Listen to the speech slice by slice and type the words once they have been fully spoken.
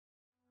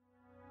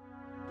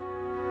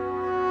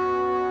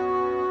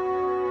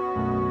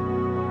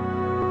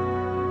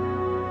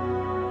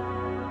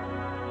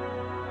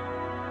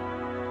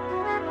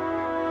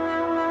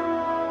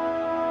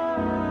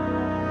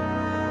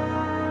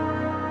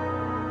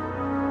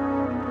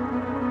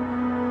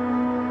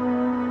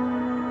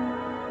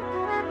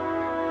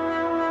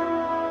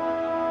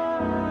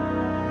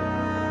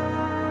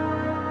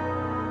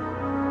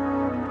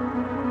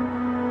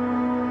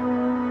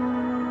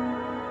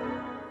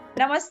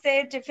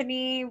Namaste,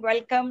 Tiffany.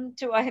 Welcome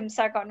to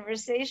Ahimsa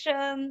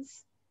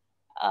Conversations.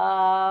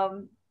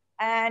 Um,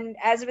 and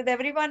as with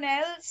everyone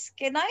else,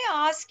 can I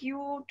ask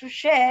you to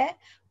share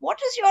what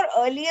is your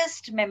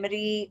earliest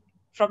memory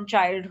from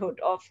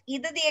childhood of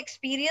either the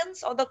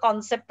experience or the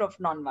concept of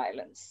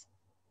nonviolence?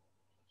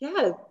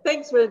 Yeah,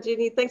 thanks,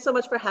 Rajini. Thanks so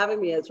much for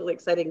having me. It's really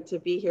exciting to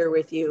be here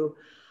with you.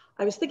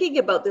 I was thinking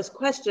about this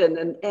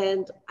question,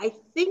 and I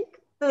think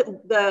that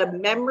the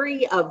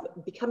memory of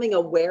becoming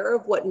aware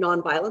of what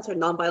nonviolence or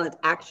nonviolent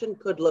action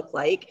could look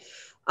like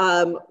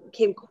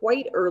came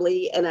quite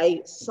early, and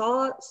I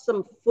saw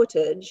some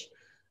footage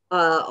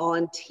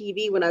on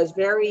TV when I was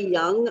very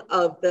young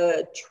of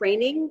the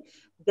training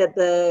that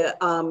the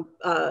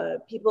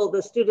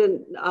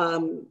student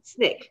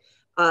SNCC,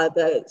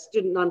 the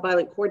Student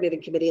Nonviolent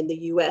Coordinating Committee in the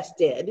U.S.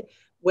 did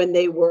when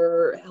they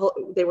were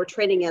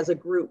training as a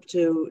group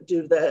to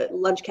do the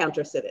lunch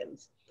counter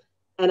sit-ins.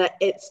 And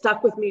it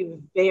stuck with me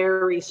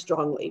very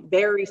strongly,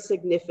 very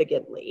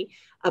significantly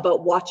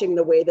about watching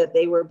the way that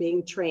they were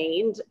being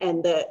trained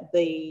and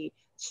the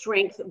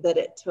strength that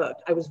it took.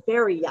 I was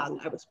very young.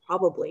 I was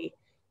probably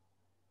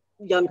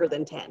younger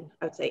than 10,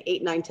 I would say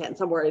 8, 9, 10,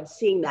 somewhere, and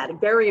seeing that,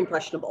 very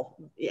impressionable,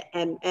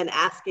 and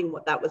asking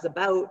what that was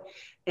about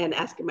and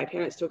asking my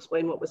parents to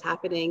explain what was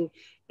happening.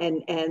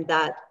 And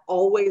that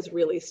always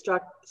really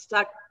struck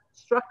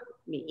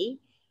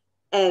me.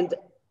 And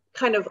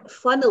kind of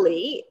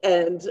funnily,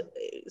 and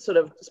sort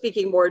of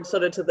speaking more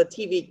sort of to the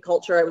TV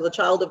culture, I was a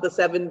child of the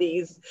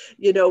 70s,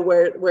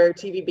 where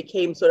TV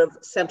became sort of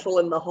central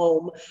in the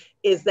home,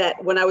 is that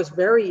when I was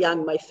very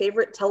young, my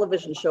favorite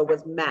television show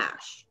was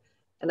MASH.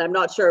 And I'm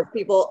not sure if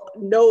people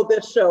know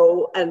this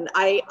show. And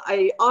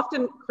I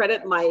often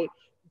credit my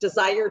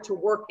desire to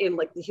work in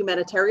like the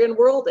humanitarian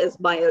world as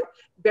my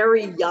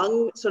very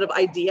young sort of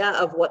idea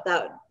of what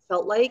that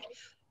felt like.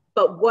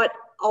 But what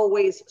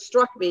always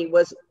struck me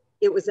was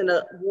it was in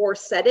a war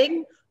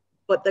setting,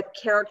 but the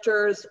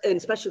characters, and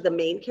especially the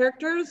main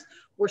characters,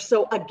 were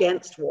so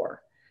against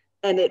war.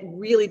 And it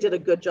really did a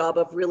good job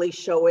of really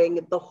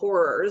showing the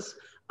horrors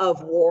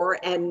of war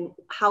and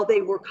how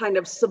they were kind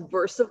of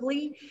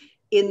subversively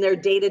in their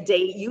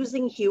day-to-day,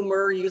 using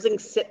humor, using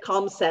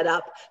sitcom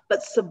setup,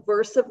 but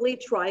subversively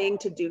trying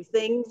to do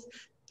things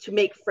to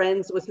make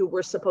friends with who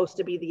were supposed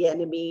to be the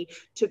enemy,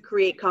 to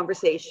create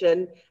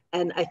conversation.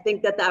 And I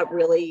think that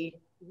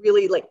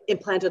really like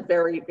implanted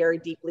very, very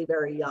deeply,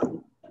 very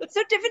young.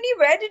 So, Tiffany,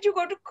 where did you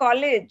go to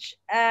college,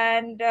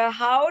 and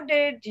how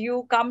did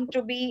you come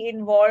to be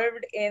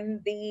involved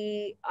in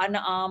the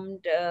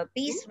unarmed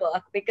peace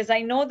work? Because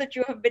I know that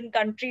you have been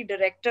country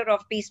director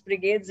of Peace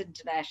Brigades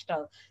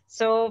International.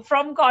 So,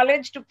 from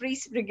college to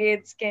Peace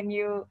Brigades, can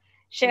you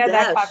share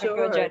that Yeah, part of your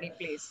sure. journey,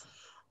 please?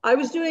 I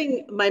was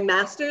doing my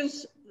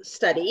master's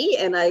study,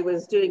 and I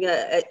was doing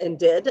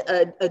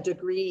a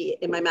degree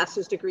in my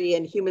master's degree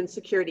in human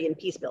security and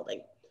peace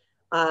building.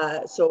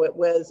 So it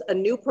was a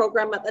new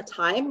program at the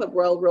time at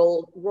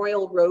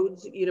Royal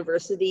Roads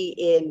University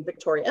in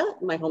Victoria,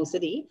 my home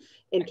city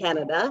in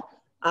Canada.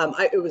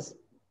 It was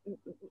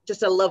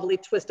just a lovely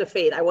twist of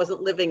fate. I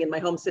wasn't living in my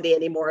home city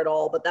anymore at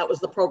all, but that was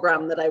the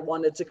program that I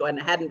wanted to go, and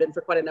it hadn't been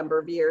for quite a number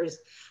of years.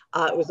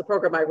 It was the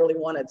program I really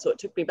wanted, so it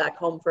took me back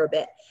home for a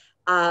bit.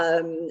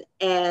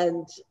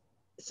 And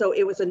so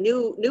it was a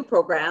new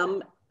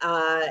program,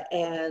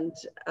 and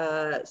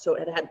so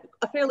it had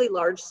a fairly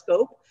large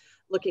scope,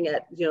 looking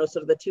at, sort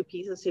of the two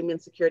pieces, human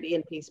security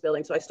and peace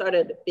building. So I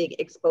started being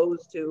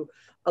exposed to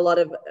a lot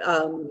of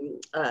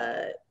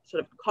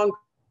sort of concrete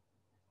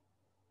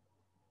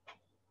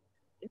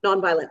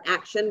nonviolent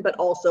action, but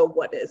also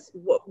what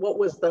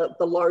was the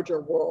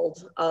larger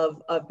world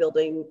of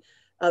building,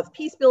 of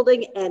peace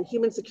building, and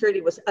human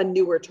security was a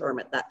newer term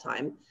at that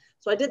time.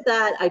 So I did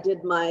that. I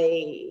did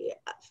my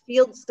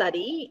field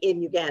study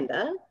in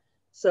Uganda.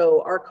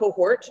 So our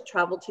cohort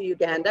traveled to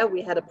Uganda.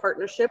 We had a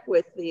partnership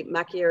with the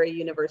Makerere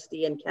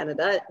University in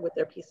Canada with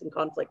their peace and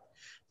conflict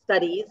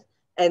studies.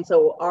 And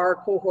so our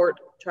cohort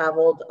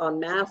traveled en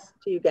masse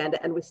to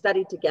Uganda, and we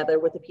studied together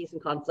with the peace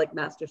and conflict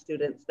master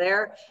students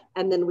there.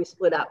 And then we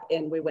split up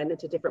and we went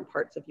into different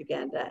parts of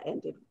Uganda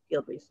and did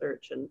field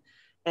research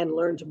and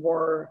learned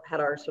more,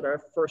 had our sort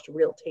of first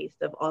real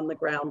taste of on the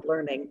ground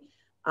learning.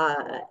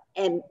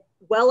 And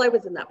while I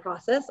was in that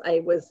process,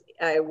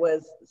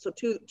 so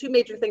two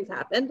major things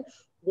happened.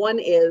 One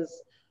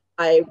is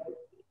I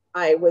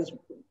was,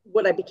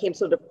 what I became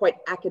sort of quite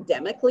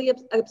academically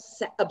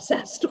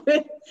obsessed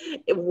with.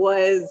 It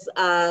was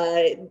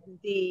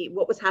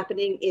what was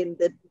happening in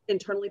the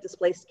internally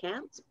displaced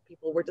camps.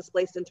 People were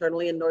displaced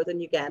internally in northern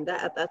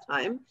Uganda at that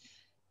time.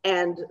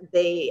 And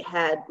they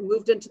had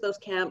moved into those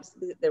camps.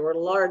 There were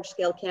large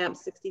scale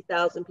camps,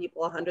 60,000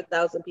 people,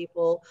 100,000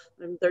 people,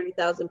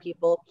 130,000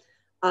 people.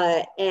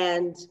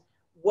 And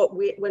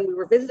when we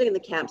were visiting the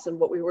camps, and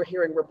what we were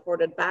hearing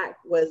reported back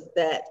was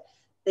that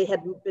they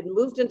had been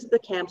moved into the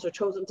camps or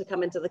chosen to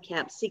come into the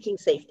camps seeking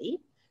safety,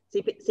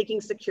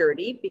 seeking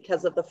security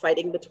because of the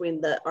fighting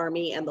between the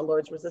army and the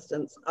Lord's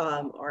Resistance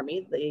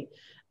Army, the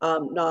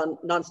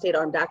non-state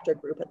armed actor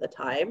group at the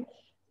time.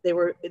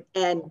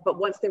 but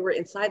once they were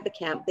inside the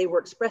camp, they were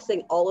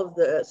expressing all of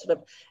the sort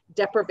of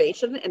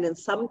deprivation and in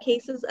some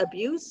cases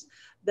abuse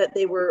that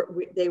they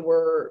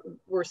were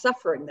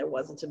suffering. There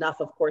wasn't enough,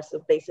 of course,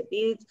 of basic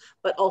needs,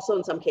 but also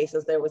in some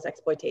cases there was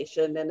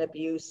exploitation and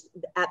abuse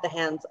at the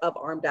hands of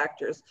armed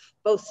actors,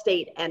 both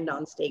state and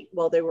non-state,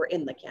 while they were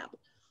in the camp.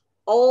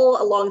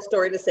 All a long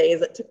story to say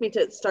is it took me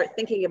to start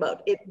thinking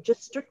about it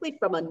just strictly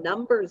from a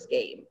numbers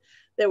game.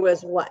 There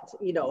was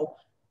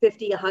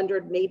 50,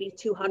 100, maybe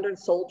 200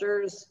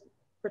 soldiers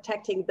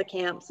protecting the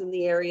camps in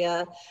the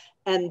area.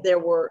 And there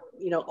were,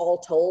 all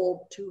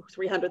told,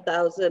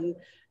 200,000-300,000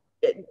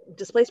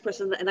 displaced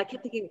persons. And I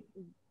kept thinking,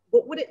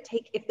 what would it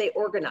take if they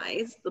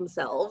organized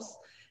themselves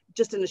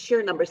just in the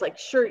sheer numbers? Like,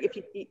 sure, if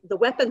the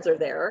weapons are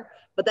there,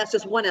 but that's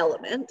just one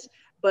element.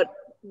 But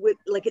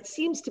it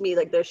seems to me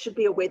like there should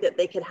be a way that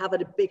they could have a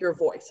bigger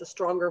voice, a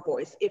stronger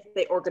voice, if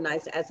they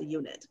organized as a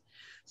unit.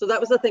 So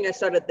that was the thing I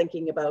started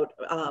thinking about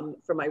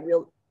for my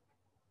wrote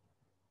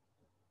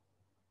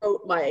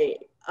my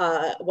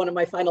one of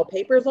my final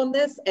papers on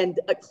this, and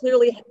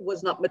clearly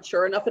was not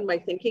mature enough in my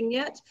thinking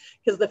yet,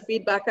 because the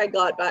feedback I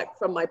got back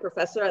from my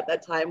professor at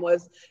that time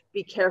was,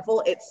 be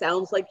careful, it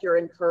sounds like you're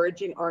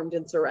encouraging armed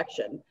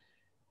insurrection.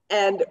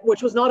 And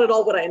which was not at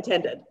all what I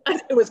intended.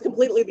 It was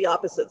completely the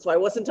opposite. So I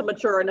wasn't a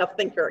mature enough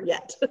thinker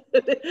yet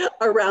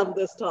around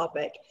this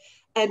topic.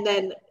 And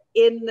then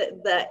in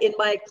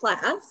my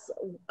class,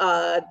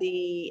 one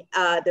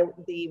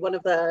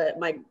of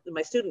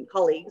my student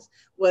colleagues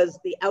was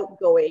the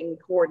outgoing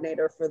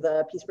coordinator for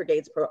the Peace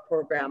Brigades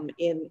program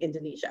in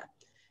Indonesia.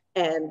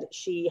 And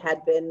she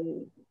had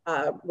been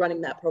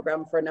running that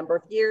program for a number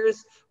of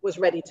years, was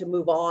ready to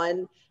move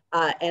on,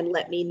 and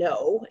let me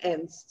know,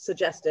 and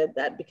suggested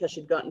that because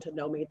she'd gotten to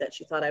know me that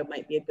she thought I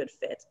might be a good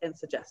fit, and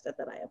suggested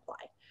that I apply.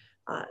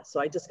 So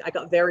I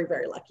got very,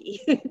 very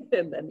lucky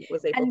and then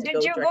was able to go. And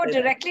did you go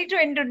directly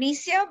to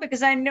Indonesia?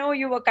 Because I know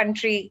you were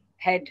country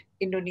head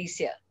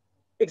Indonesia.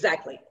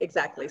 Exactly.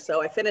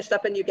 So I finished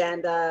up in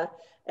Uganda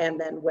and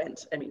then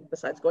went,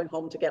 besides going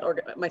home to get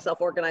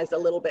myself organized a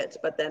little bit,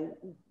 but then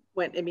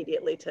went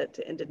immediately to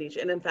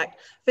Indonesia. And in fact,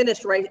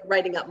 finished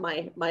writing up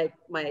my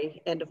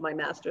end of my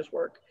master's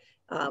work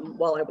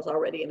while I was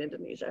already in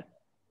Indonesia.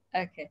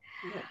 Okay.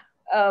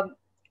 Yeah.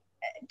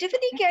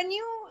 Tiffany, can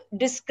you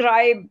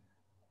describe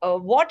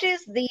what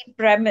is the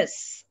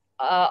premise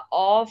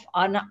of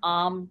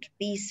unarmed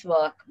peace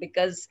work?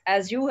 Because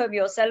as you have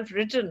yourself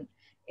written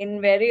in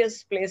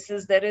various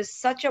places, there is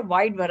such a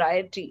wide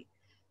variety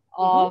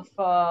of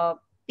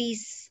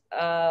peace,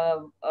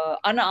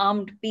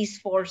 unarmed peace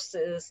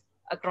forces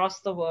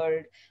across the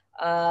world.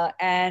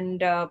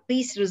 And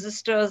peace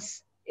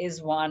resistors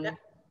is one.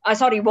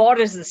 War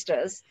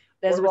resistors.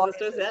 There's war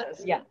resistors,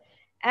 yes. Yeah.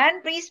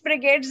 And peace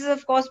brigades is,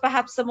 of course,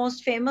 perhaps the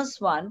most famous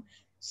one.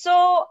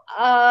 So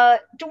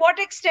to what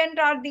extent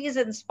are these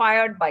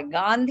inspired by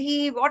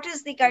Gandhi? What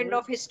is the kind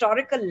of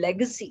historical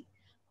legacy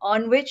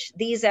on which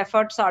these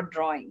efforts are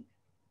drawing?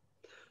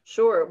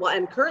 Sure. Well,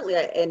 and currently,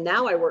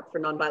 now I work for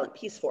Nonviolent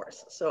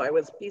Peaceforce. So I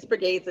was Peace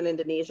Brigades in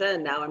Indonesia,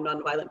 and now I'm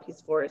Nonviolent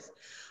Peaceforce.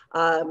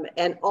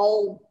 And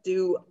all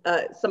do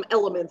some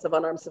elements of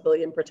unarmed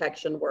civilian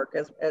protection work,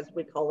 as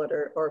we call it,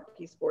 or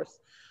Peace Force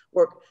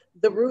work.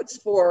 The roots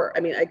for,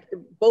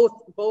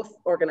 both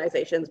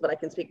organizations, but I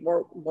can speak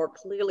more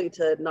clearly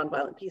to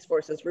Nonviolent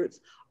Peaceforce's roots,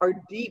 are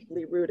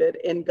deeply rooted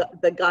in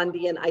the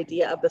Gandhian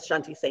idea of the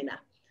Shanti Sena,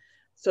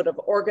 sort of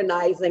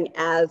organizing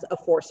as a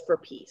force for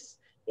peace.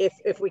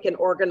 If we can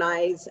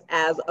organize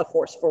as a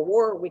force for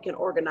war, we can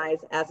organize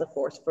as a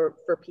force for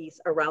peace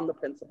around the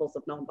principles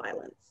of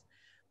nonviolence.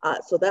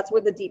 So that's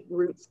where the deep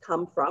roots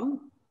come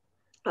from.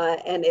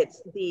 And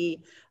it's the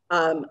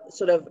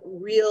sort of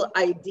real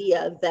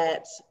idea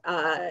that,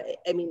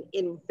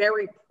 in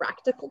very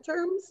practical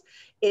terms,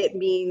 it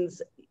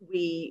means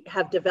we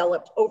have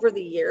developed over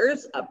the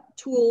years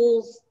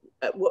tools,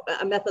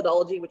 a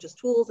methodology, which is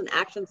tools and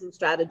actions and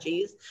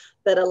strategies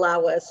that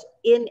allow us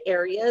in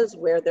areas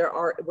where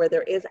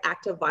there is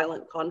active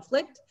violent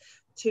conflict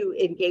to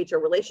engage a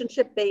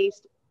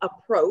relationship-based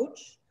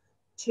approach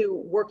to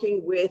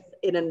working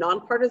in a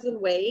nonpartisan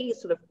way,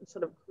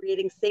 sort of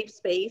creating safe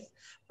space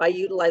by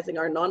utilizing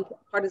our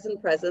nonpartisan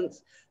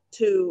presence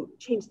to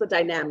change the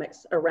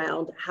dynamics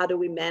around how do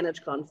we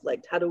manage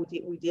conflict, how do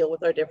we deal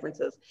with our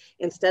differences,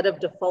 instead of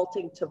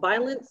defaulting to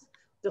violence,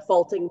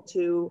 defaulting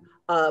to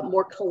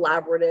more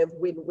collaborative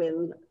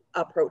win-win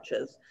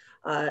approaches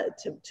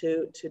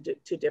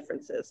to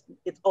differences.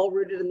 It's all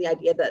rooted in the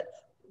idea that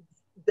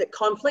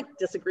conflict,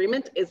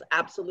 disagreement is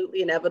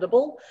absolutely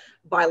inevitable.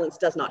 Violence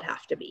does not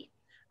have to be.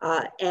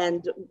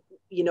 And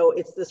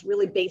it's this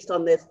really based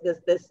on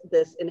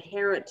this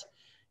inherent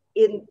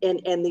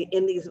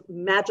in these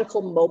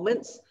magical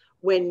moments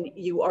when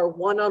you are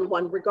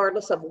one-on-one,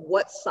 regardless of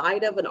what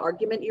side of an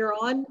argument you're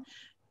on,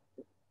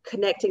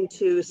 connecting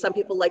to, some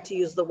people like to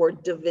use the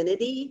word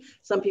divinity,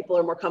 some people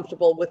are more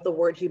comfortable with the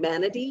word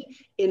humanity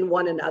in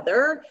one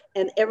another,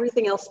 and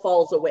everything else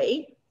falls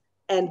away.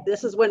 And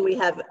this is when we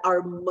have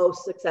our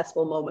most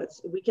successful moments.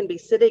 We can be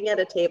sitting at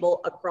a table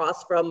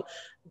across from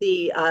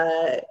the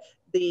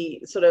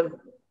sort of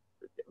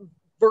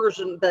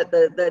version, that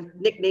the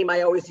nickname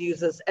I always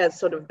use as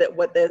sort of that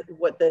what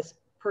this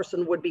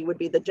person would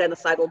be the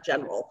genocidal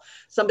general,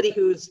 somebody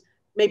who's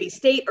maybe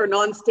state or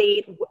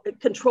non-state,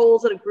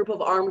 controls a group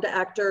of armed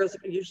actors,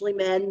 usually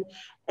men,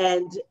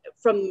 and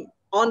from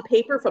on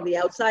paper, from the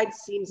outside,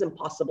 seems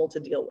impossible to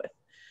deal with.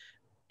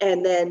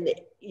 And then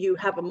you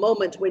have a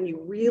moment when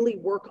you really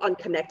work on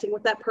connecting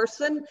with that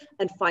person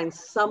and find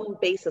some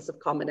basis of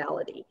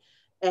commonality.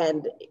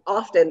 And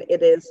often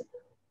it is,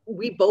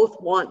 we both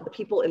want the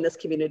people in this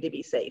community to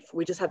be safe.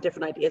 We just have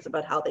different ideas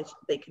about how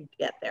they can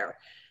get there.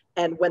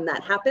 And when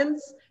that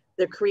happens,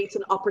 there creates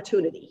an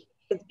opportunity.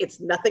 It's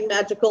nothing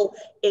magical.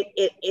 It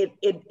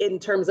in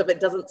terms of, it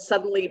doesn't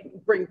suddenly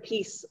bring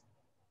peace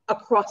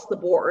across the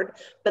board,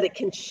 but it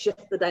can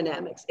shift the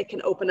dynamics. It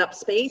can open up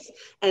space,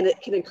 and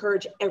it can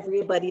encourage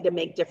everybody to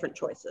make different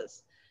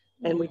choices.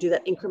 And we do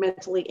that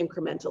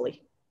incrementally.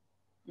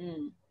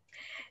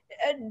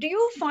 Do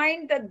you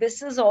find that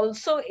this is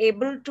also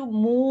able to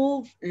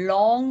move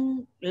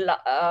long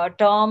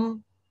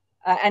term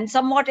and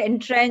somewhat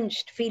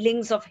entrenched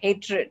feelings of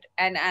hatred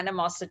and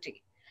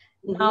animosity?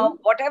 Now,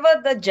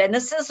 whatever the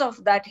genesis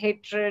of that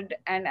hatred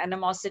and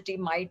animosity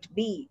might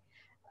be,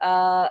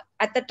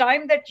 at the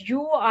time that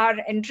you are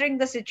entering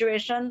the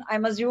situation,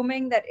 I'm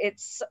assuming that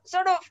it's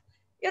sort of,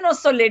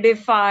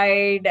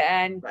 solidified,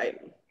 and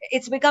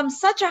it's become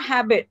such a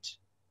habit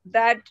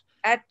that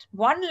at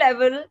one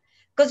level,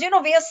 because,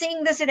 we are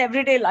seeing this in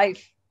everyday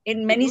life,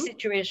 in many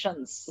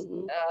situations.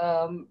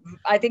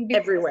 I think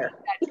everywhere.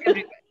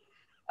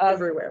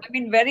 Everywhere. I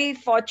mean, very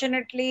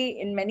fortunately,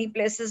 in many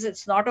places,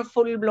 it's not a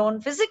full-blown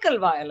physical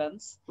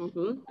violence,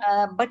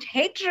 but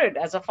hatred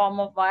as a form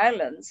of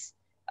violence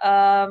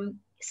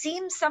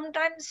seems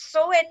sometimes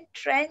so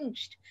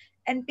entrenched,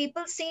 and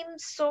people seem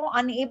so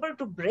unable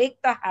to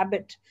break the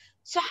habit.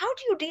 So how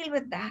do you deal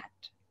with that?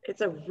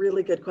 It's a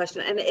really good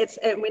question. And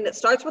it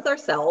starts with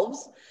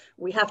ourselves.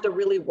 We have to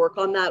really work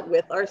on that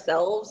with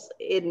ourselves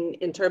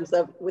in terms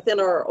of within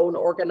our own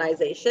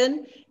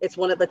organization. It's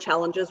one of the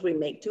challenges we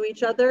make to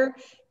each other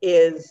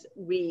is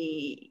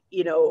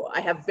I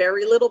have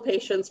very little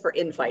patience for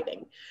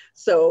infighting.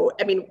 So,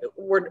 I mean,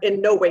 we're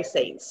in no way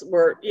saints.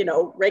 We're,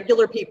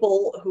 regular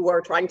people who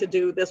are trying to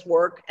do this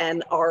work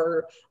and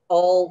are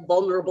all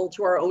vulnerable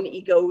to our own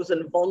egos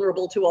and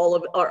vulnerable to all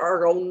of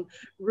our own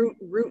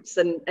roots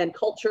and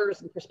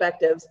cultures and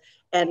perspectives.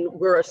 And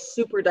we're a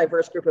super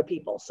diverse group of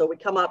people. So we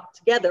come up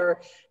together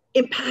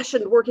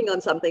impassioned working on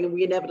something, and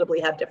we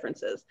inevitably have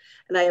differences.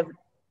 And I have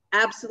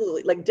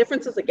absolutely,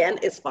 differences again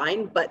is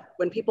fine, but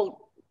when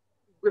people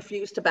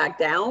refuse to back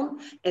down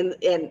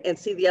and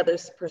see the other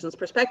person's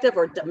perspective,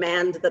 or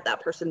demand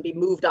that person be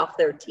moved off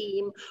their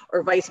team,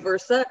 or vice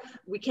versa,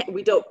 we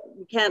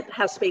can't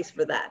have space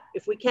for that.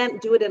 If we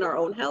can't do it in our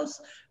own house,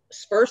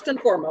 first and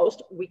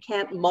foremost, we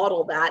can't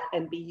model that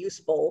and be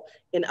useful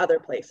in other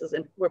places,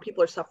 and where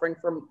people are suffering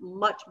from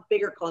much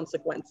bigger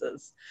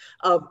consequences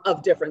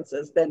of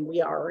differences than we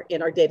are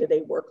in our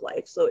day-to-day work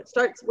life. So it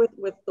starts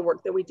with the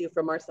work that we do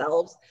from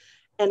ourselves.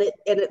 And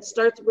it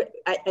starts with,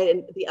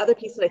 and the other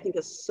piece that I think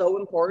is so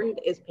important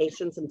is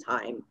patience and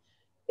time.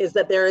 Is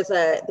that there's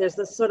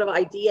this sort of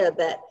idea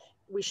that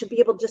we should be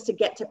able just to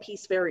get to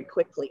peace very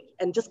quickly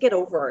and just get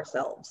over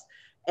ourselves.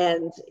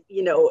 And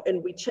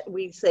and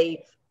we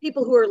say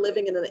people who are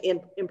living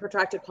in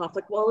protracted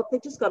conflict, well, if they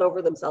just got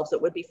over themselves,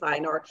 it would be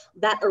fine. Or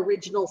that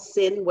original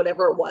sin,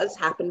 whatever it was,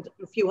 happened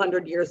a few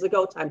hundred years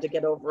ago, time to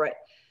get over it.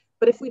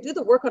 But if we do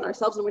the work on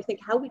ourselves and we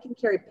think how we can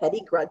carry petty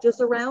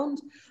grudges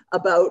around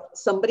about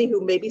somebody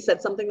who maybe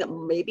said something that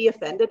maybe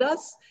offended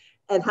us,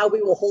 and how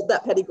we will hold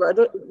that petty grudge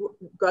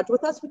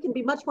with us, we can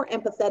be much more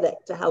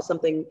empathetic to how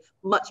something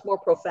much more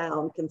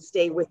profound can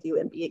stay with you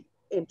and be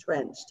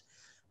entrenched.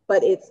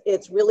 But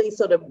it's really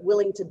sort of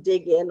willing to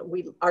dig in.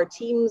 Our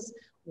teams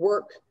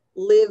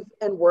live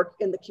and work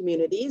in the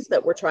communities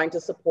that we're trying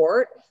to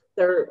support.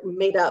 They're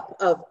made up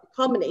of a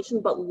combination,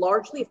 but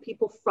largely of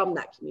people from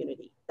that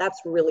community. That's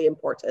really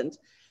important.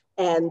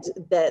 And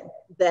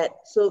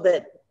so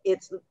that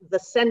it's the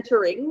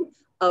centering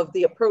of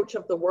the approach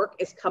of the work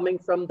is coming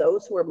from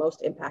those who are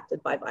most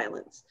impacted by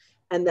violence,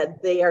 and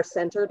that they are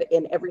centered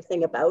in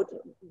everything about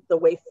the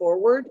way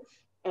forward.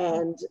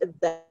 And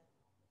that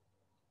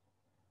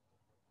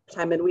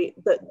time,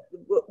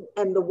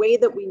 and the way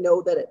that we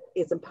know that it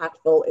is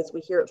impactful is we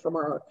hear it from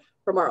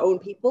our own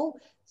people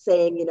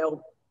saying,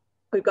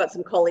 we've got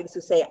some colleagues who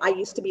say, I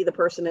used to be the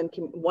person and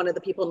one of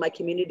the people in my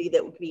community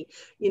that would be,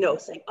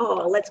 saying,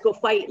 oh, let's go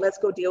fight, let's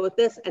go deal with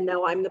this. And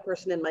now I'm the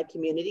person in my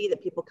community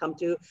that people come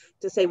to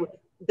say,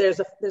 there's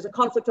a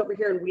conflict over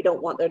here and we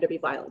don't want there to be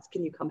violence.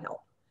 Can you come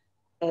help?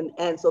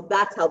 And so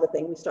that's how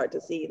we start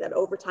to see that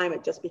over time,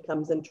 it just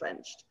becomes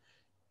entrenched.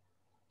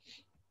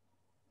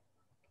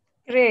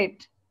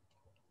 Great.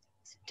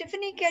 So,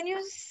 Tiffany, can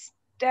you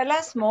tell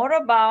us more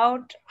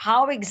about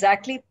how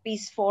exactly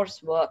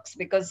Peaceforce works?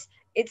 Because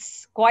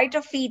it's quite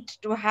a feat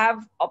to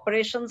have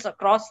operations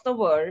across the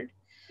world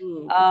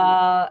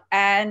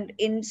and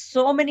in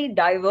so many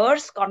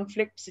diverse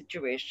conflict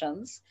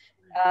situations.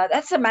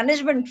 That's a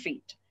management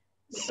feat.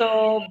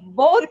 So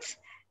both,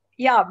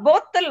 Yeah,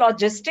 both the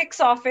logistics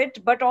of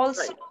it, but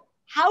also Right.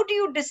 how do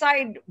you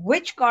decide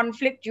which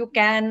conflict you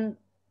can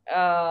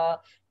uh,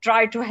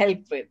 try to help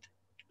with,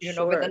 with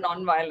the Sure.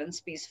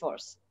 Nonviolence Peace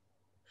Force?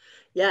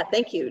 Yeah,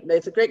 thank you.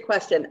 It's a great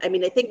question. I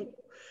mean, I think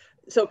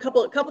so. A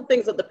couple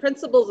things of the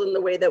principles and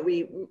the way that we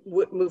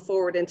move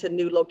forward into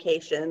new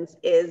locations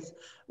is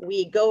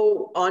we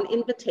go on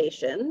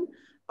invitation.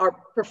 Our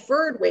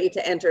preferred way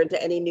to enter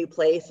into any new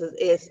place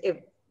is if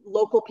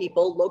local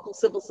people, local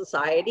civil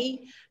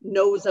society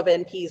knows of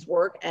NP's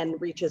work and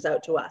reaches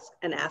out to us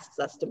and asks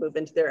us to move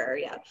into their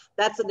area.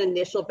 That's an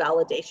initial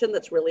validation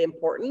that's really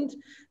important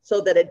so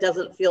that it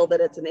doesn't feel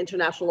that it's an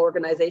international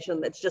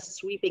organization that's just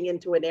sweeping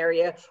into an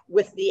area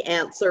with the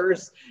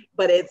answers,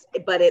 but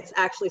it's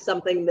actually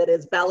something that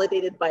is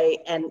validated by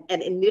and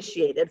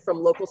initiated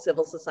from local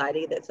civil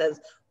society that says,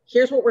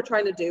 here's what we're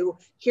trying to do,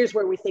 here's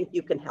where we think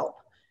you can help.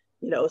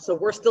 So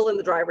we're still in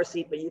the driver's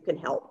seat, but you can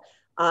help.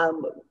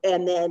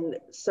 And then,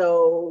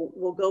 so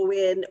we'll go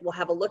in, we'll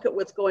have a look at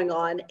what's going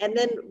on, and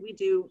then we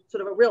do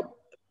sort of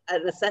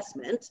an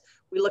assessment.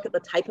 We look at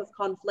the type of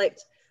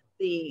conflict,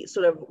 the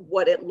sort of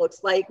what it looks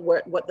like,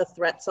 what the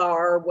threats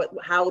are,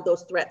 how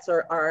those threats are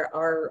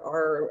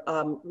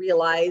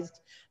realized,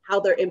 how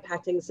they're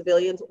impacting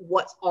civilians,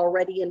 what's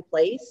already in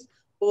place,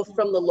 both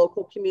from the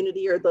local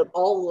community or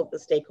all of the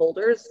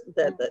stakeholders,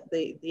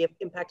 the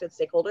impacted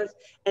stakeholders,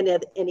 and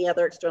any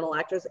other external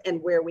actors,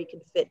 and where we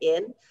can fit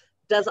in.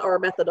 Does our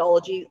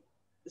methodology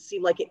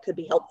seem like it could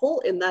be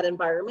helpful in that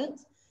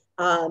environment?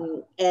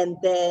 And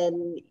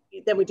then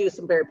we do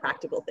some very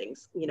practical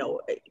things.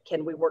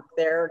 Can we work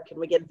there? Can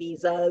we get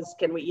visas?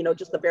 Can we,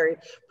 just the very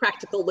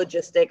practical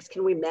logistics?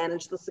 Can we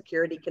manage the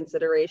security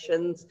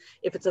considerations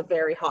if it's a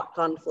very hot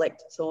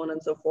conflict, so on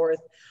and so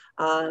forth?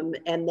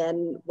 And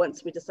then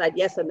once we decide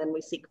yes, and then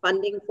we seek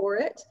funding for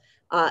it,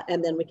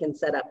 and then we can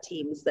set up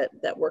teams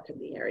that work in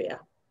the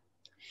area.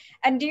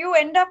 And do you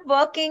end up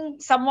working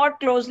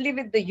somewhat closely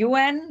with the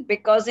UN?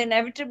 Because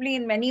inevitably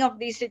in many of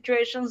these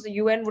situations, the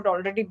UN would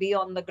already be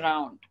on the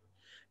ground.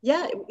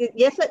 Yeah,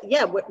 yes,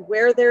 yeah.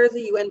 Where there is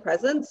a UN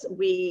presence,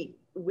 we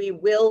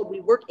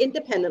work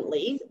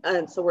independently.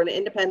 And so we're an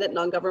independent,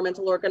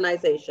 non-governmental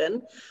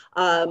organization.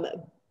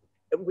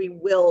 We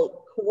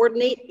will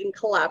coordinate and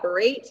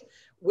collaborate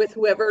with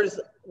whoever's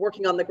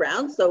working on the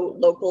ground. So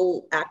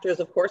local actors,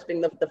 of course,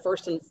 being the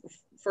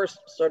first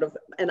sort of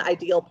an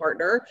ideal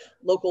partner,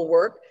 local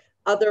work,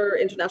 other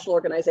international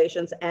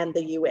organizations, and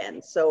the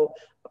UN. So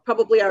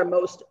probably our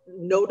most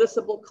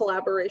noticeable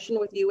collaboration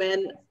with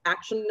UN,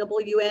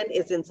 actionable UN,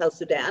 is in South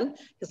Sudan,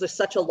 because there's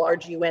such a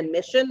large UN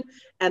mission,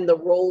 and the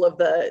role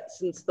of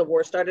since the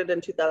war started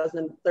in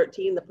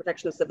 2013, the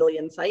protection of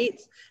civilian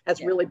sites has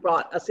really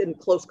brought us in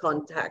close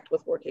contact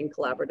with working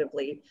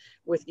collaboratively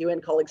with UN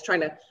colleagues,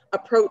 trying to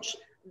approach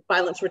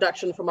violence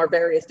reduction from our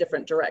various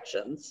different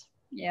directions.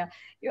 Yeah,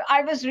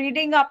 I was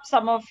reading up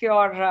some of your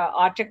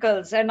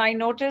articles, and I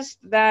noticed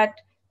that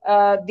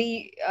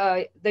the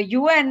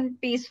UN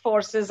peace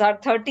forces are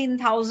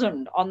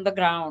 13,000 on the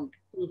ground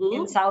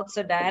in South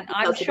Sudan.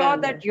 I'm sure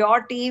that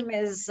your team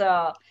is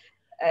about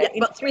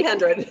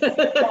 300.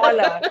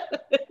 Smaller.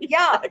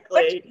 Yeah,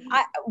 Exactly.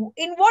 but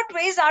in what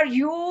ways are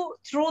you,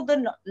 through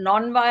the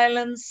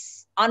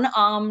nonviolence,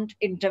 unarmed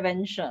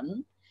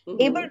intervention,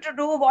 able to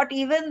do what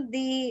even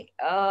the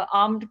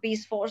armed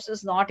peace force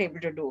is not able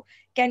to do?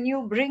 Can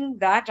you bring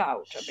that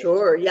out a bit?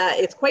 Sure. Yeah,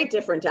 it's quite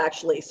different,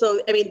 actually.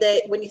 So, I mean,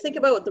 when you think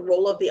about the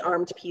role of the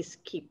armed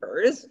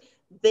peacekeepers,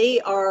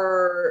 I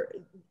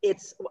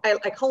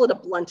call it a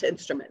blunt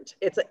instrument.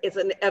 It's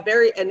an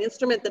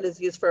instrument that is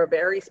used for a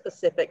very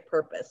specific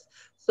purpose.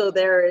 So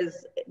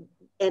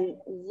and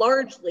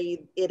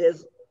largely it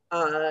is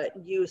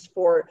used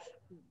for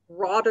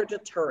broader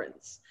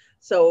deterrence.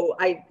 So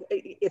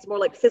it's more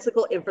like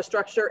physical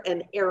infrastructure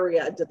and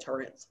area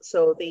deterrence.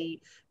 So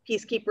the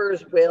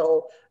peacekeepers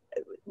will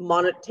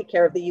take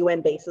care of the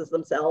UN bases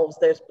themselves.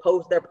 They're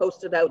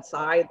posted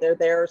outside. They're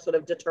there sort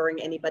of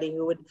deterring anybody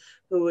who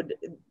would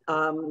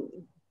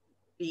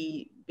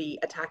be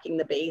attacking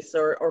the base,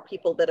 or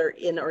people that are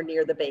in or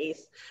near the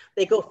base.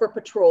 They go for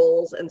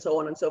patrols and so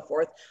on and so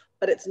forth.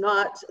 But it's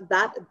not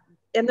that.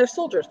 And they're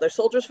soldiers. They're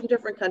soldiers from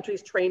different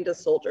countries trained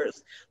as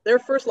soldiers. Their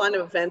first line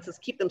of defense is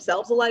keep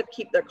themselves alive,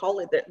 keep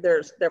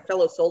their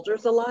fellow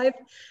soldiers alive.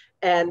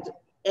 And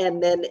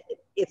then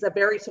it's a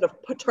very sort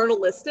of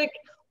paternalistic,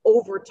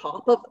 over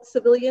top of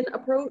civilian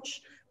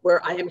approach,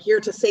 where I am here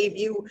to save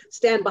you,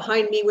 stand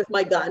behind me with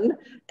my gun,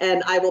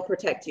 and I will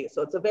protect you.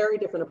 So it's a very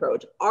different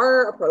approach.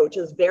 Our approach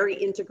is very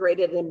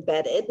integrated and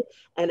embedded,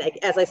 and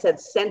as I said,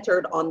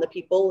 centered on the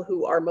people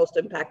who are most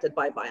impacted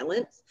by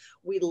violence.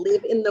 We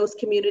live in those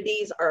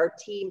communities. Our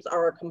teams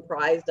are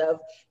comprised of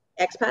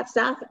expat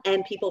staff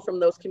and people from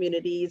those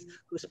communities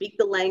who speak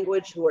the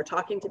language, who are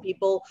talking to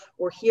people.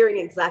 We're hearing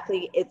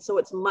exactly it. So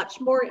it's a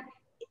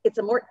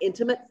more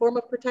intimate form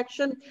of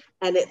protection,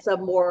 and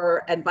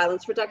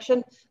violence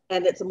reduction,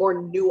 and it's a more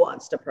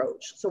nuanced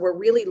approach. So we're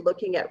really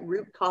looking at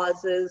root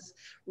causes,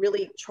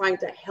 really trying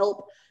to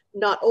help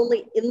not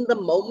only in the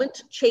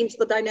moment change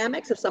the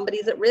dynamics if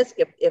somebody's at risk,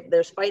 if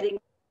there's fighting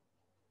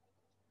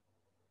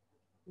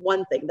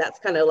one thing. That's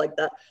kind of like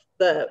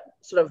the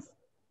sort of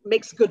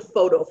makes good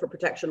photo for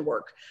protection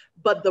work.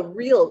 But the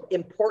real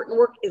important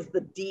work is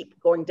the deep,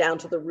 going down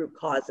to the root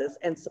causes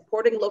and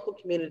supporting local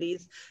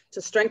communities to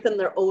strengthen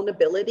their own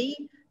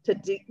ability to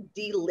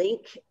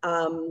de-link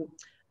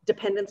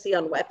dependency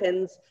on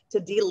weapons, to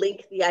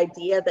de-link the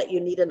idea that you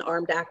need an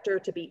armed actor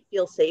to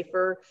feel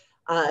safer,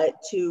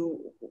 to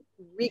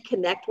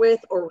reconnect with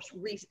or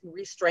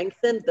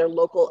re-strengthen their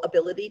local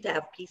ability to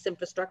have peace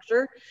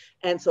infrastructure.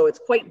 And so it's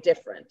quite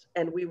different.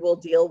 And we will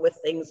deal with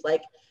things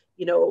like,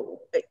 you know,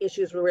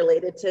 issues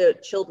related to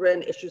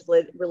children, issues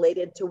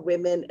related to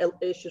women,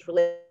 issues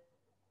related to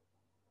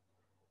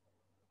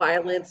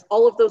violence,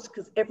 all of those,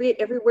 because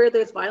everywhere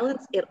there's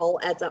violence, it all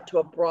adds up to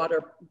a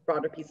broader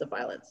piece of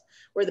violence,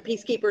 where the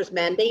peacekeepers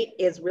mandate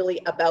is really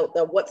about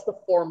what's the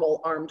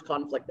formal armed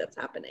conflict that's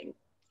happening.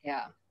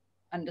 Yeah,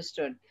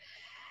 understood.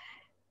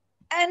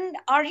 And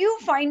are you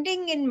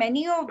finding in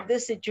many of the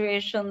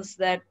situations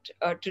that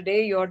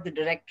today you're the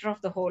director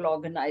of the whole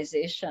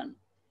organization,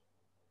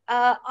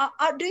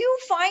 do you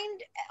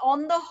find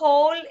on the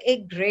whole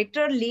a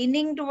greater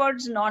leaning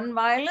towards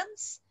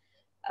nonviolence?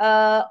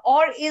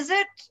 Or is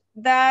it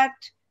that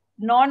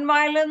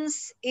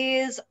nonviolence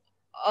is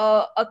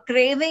a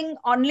craving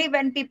only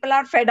when people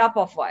are fed up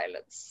of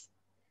violence?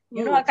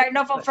 You know, a kind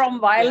of from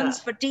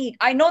violence fatigue.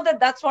 I know that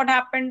that's what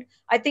happened,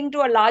 I think,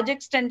 to a large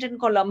extent in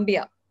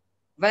Colombia,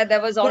 where there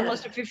was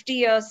almost a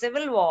 50-year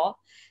civil war.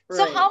 Right.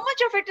 So how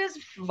much of it is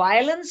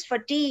violence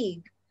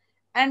fatigue,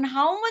 and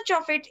how much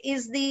of it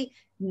is the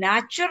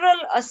natural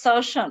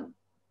assertion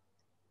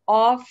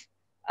of,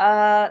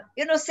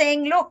 you know,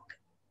 saying, look,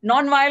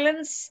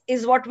 nonviolence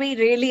is what we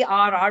really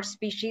are, our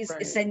species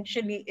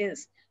essentially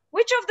is.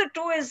 Which of the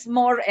two is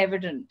more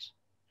evident?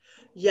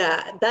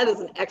 Yeah, that is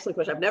an excellent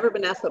question. I've never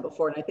been asked that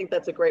before, and I think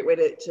that's a great way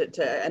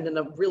to end in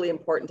a really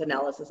important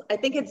analysis. I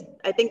think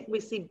we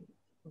see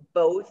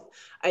both.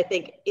 I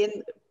think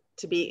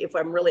if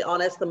I'm really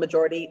honest, the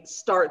majority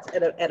starts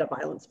at a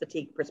violence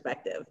fatigue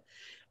perspective.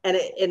 And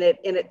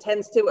it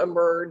tends to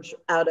emerge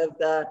out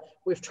of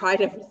we've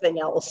tried everything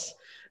else,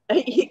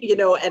 you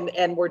know,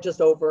 and we're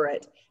just over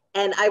it.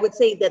 And I would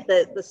say that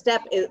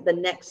the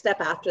next step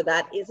after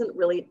that isn't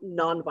really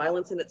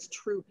nonviolence in its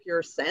true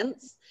pure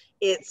sense.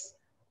 It's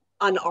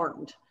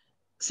unarmed.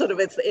 Sort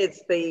of it's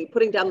the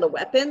putting down the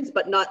weapons,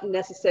 but not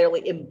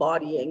necessarily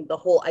embodying the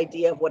whole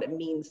idea of what it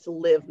means to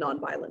live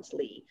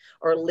nonviolently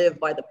or live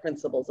by the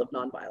principles of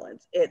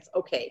nonviolence. It's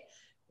okay,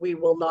 we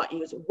will not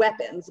use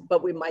weapons,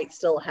 but we might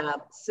still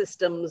have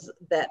systems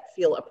that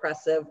feel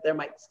oppressive. There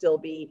might still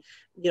be,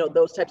 you know,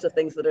 those types of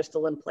things that are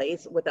still in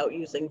place without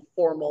using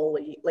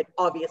formally, like,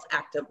 obvious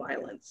active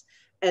violence.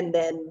 And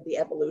then the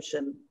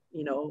evolution,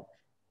 you know,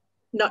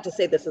 not to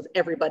say this is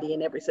everybody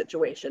in every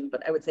situation,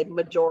 but I would say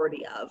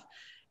majority of.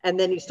 And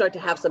then you start to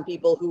have some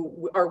people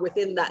who are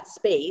within that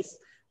space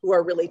who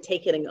are really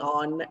taking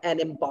on and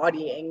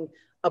embodying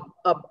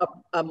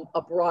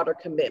a broader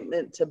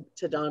commitment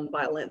to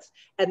nonviolence.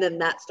 And then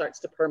that starts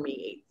to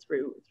permeate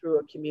through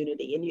a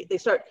community. And they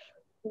start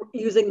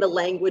using the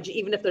language,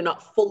 even if they're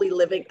not fully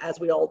living, as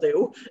we all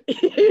do,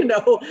 you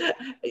know,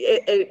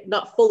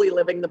 not fully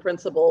living the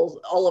principles,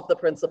 all of the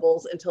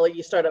principles, until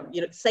you start to, you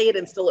know, say it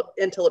until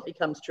it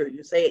becomes true.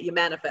 You say it, you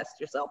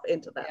manifest yourself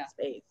into that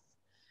space.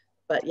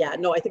 But yeah,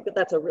 no, I think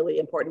that's a really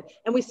important,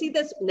 and we see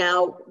this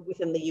now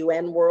within the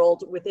UN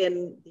world,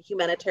 within the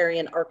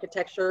humanitarian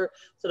architecture,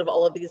 sort of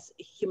all of these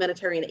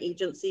humanitarian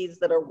agencies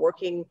that are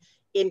working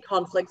in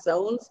conflict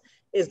zones,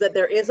 is that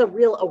there is a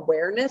real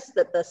awareness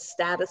that the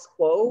status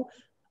quo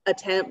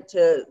attempt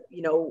to,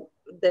 you know,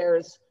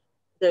 there's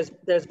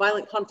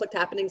violent conflict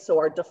happening. So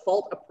our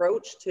default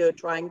approach to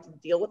trying to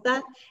deal with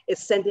that is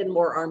send in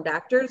more armed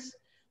actors.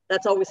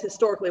 That's always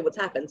historically what's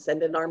happened.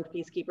 Send in armed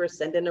peacekeepers,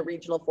 send in a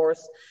regional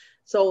force,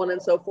 so on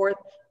and so forth,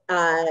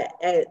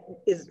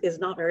 is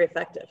not very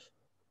effective.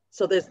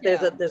 So there's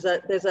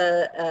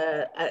a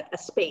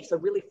space, a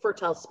really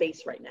fertile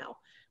space right now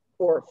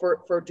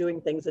for doing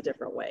things a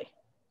different way.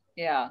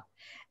 Yeah.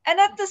 And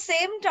at the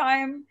same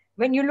time,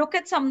 when you look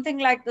at something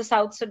like the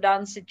South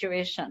Sudan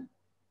situation,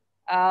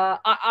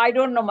 I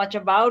don't know much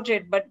about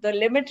it, but the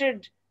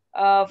limited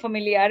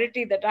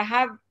familiarity that I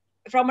have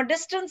from a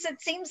distance, it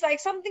seems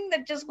like something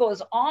that just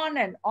goes on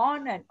and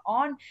on and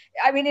on.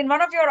 I mean, in one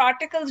of your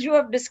articles, you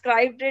have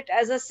described it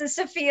as a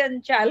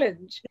Sisyphean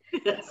challenge.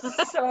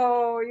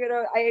 So, you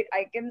know,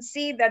 I can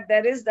see that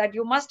there is that.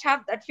 You must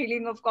have that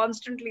feeling of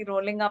constantly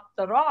rolling up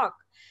the rock.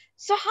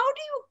 So how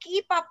do you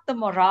keep up the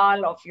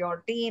morale of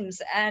your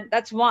teams? And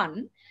that's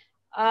one.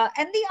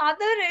 And the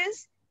other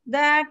is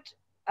that,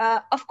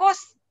 of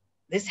course,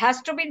 this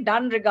has to be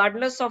done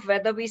regardless of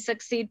whether we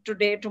succeed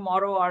today,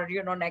 tomorrow, or,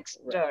 you know, next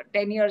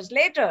 10 years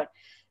later.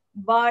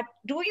 But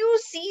do you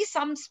see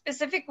some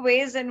specific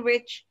ways in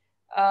which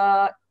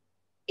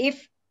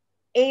if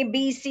A,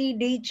 B, C,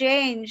 D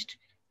changed,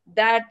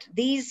 that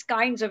these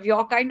kinds of,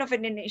 your kind of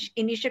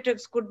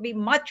initiatives could be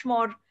much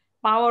more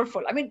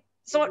powerful? I mean,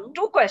 so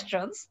two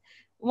questions.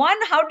 One,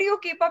 how do you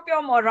keep up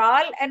your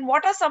morale? And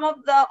what are some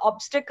of the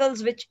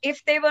obstacles which,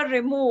 if they were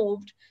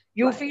removed,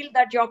 you Right. feel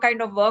that your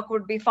kind of work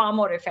would be far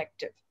more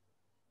effective?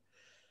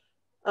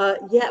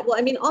 Yeah, well,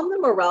 I mean, on the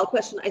morale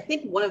question, I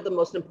think one of the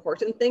most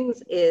important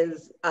things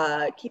is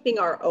keeping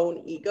our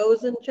own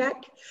egos in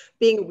check,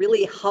 being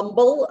really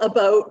humble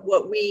about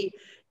what we,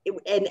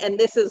 and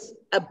this is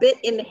a bit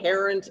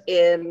inherent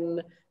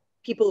in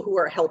people who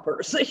are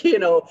helpers, you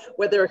know,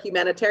 whether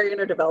humanitarian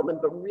or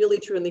development, but really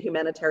true in the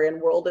humanitarian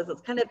world is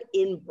it's kind of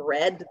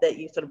inbred that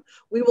you sort of,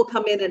 we will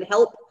come in and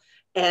help,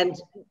 and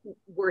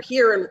we're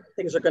here and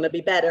things are going to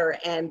be better.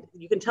 And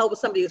you can tell with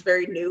somebody who's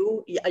very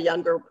new, a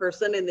younger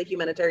person in the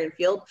humanitarian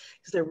field,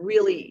 because they're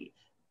really,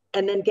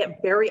 and then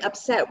get very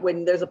upset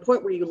when there's a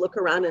point where you look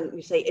around and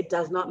you say, it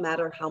does not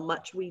matter how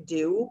much we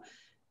do,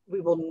 we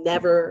will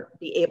never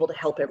be able to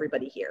help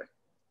everybody here.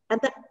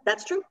 And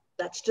that's true.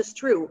 That's just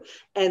true.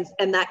 And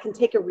that can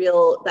take a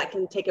real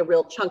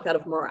chunk out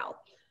of morale.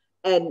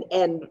 And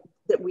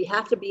that we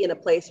have to be in a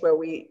place where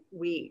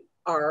we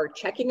are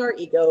checking our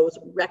egos,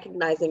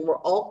 recognizing we're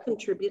all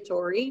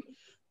contributory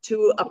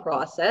to a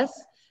process,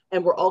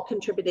 and we're all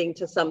contributing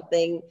to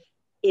something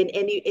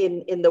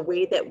in the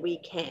way that we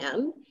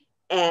can,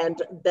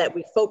 and that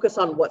we focus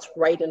on what's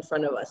right in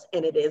front of us.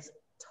 And it is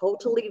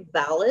totally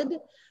valid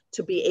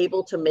to be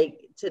able to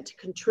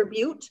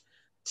contribute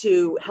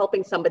to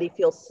helping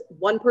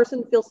one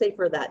person feel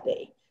safer that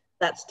day.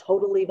 That's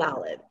totally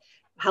valid.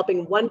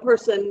 Helping one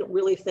person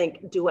really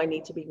think, do I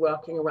need to be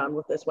walking around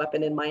with this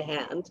weapon in my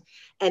hand?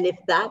 And if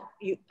that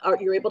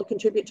you're able to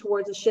contribute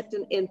towards a shift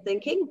in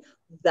thinking,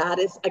 that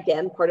is,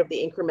 again, part of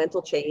the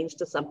incremental change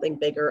to something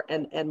bigger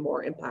and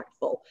more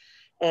impactful.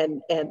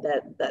 And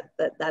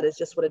that is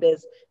just what it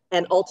is.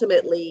 And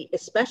ultimately,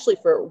 especially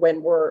for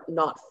when we're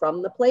not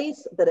from the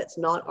place, that it's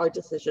not our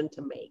decision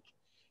to make.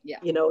 Yeah.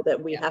 You know,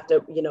 that we have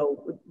to, you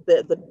know,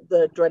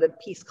 the dreaded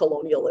peace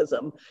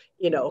colonialism,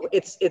 you know,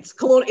 it's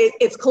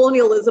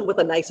colonialism with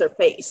a nicer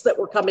face, that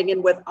we're coming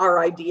in with our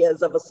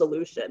ideas of a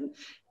solution,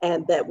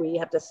 and that we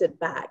have to sit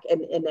back.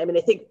 And I mean,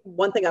 I think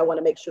one thing I want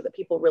to make sure that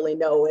people really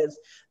know is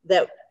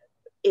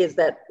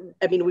that,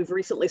 I mean, we've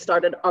recently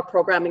started our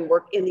programming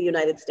work in the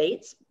United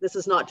States. This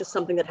is not just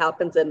something that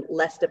happens in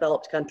less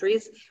developed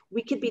countries.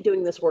 We could be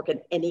doing this work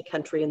in any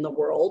country in the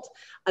world,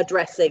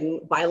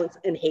 addressing violence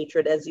and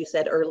hatred, as you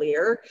said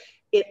earlier.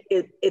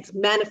 It's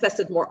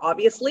manifested more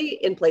obviously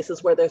in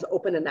places where there's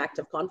open and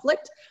active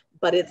conflict,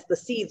 but the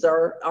seeds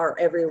are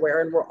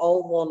everywhere, and we're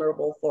all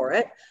vulnerable for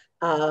it.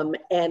 And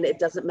it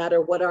doesn't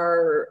matter what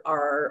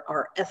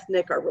our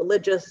ethnic, our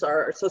religious,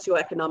 our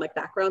socioeconomic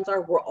backgrounds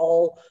are, we're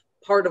all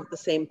part of the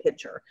same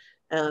picture.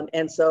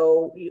 And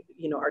so,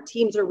 you know, our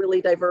teams are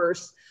really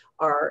diverse,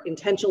 are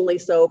intentionally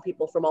so,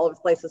 people from all over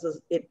the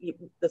places.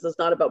 This is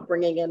not about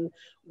bringing in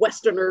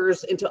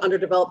Westerners into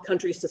underdeveloped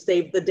countries to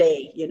save the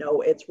day. You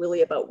know, it's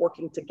really about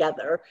working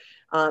together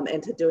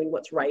and to doing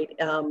what's right,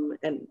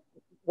 and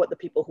what the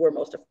people who are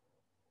most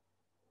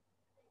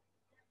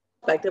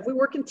effective. We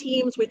work in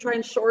teams, we try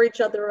and shore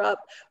each other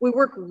up. We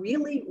work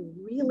really,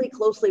 really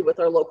closely with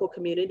our local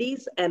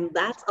communities. And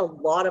that's a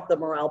lot of the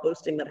morale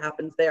boosting that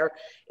happens there,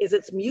 is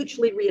it's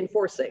mutually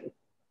reinforcing.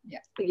 Yeah.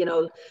 You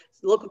know,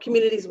 local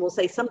communities will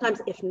say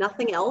sometimes, if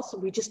nothing else,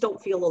 we just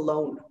don't feel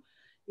alone.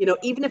 You know,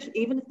 even if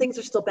things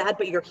are still bad,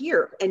 but you're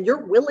here and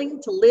you're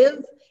willing to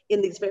live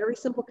in these very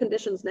simple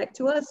conditions next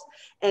to us,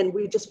 and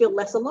we just feel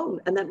less alone,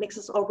 and that makes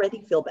us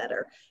already feel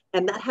better.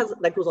 And that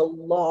goes a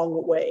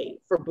long way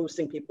for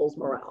boosting people's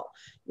morale,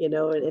 you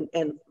know,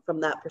 and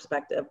from that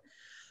perspective.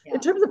 Yeah. In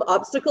terms of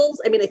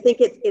obstacles, I mean, I think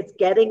it's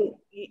getting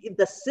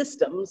the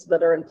systems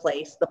that are in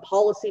place, the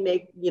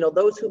policy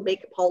those who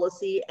make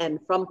policy, and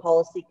from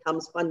policy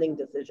comes funding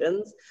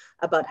decisions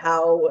about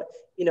how,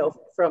 you know,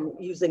 from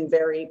using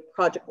very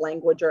project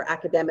language or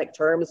academic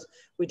terms,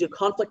 we do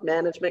conflict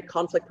management,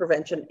 conflict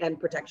prevention, and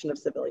protection of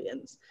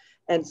civilians.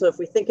 And so if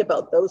we think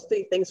about those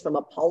three things from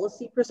a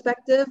policy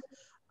perspective,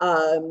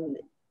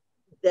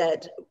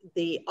 that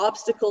the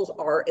obstacles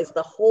is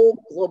the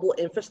whole global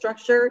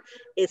infrastructure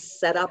is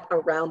set up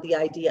around the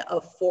idea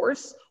of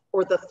force,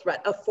 or the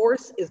threat of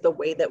force is the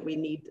way that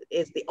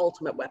is the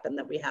ultimate weapon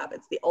that we have.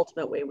 It's the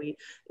ultimate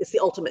it's the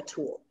ultimate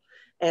tool.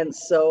 And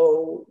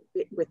so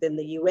within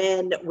the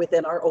UN,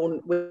 within our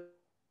own ways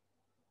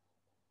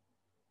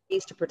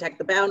to protect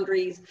the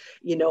boundaries,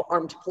 you know,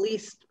 armed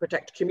police to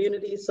protect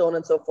communities, so on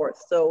and so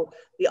forth. So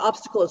the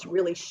obstacle is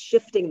really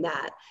shifting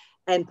that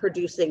and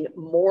producing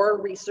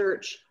more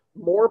research,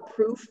 more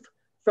proof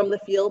from the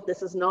field.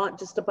 This is not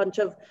just a bunch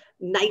of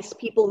nice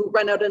people who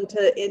run out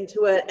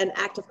into an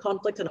active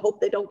conflict and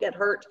hope they don't get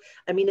hurt.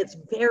 I mean, it's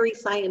very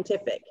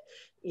scientific,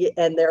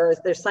 and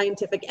there's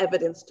scientific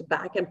evidence to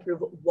back and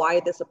prove why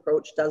this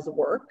approach does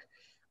work.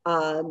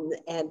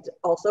 And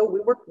also,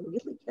 we work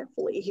really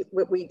carefully.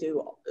 We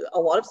do a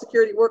lot of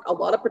security work, a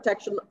lot of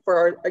protection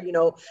for our, you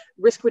know,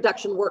 risk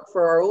reduction work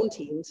for our own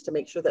teams to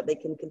make sure that they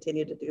can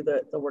continue to do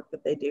the work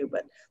that they do.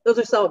 But those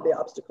are some of the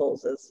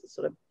obstacles, is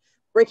sort of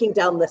breaking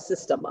down the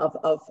system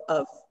of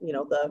you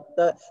know,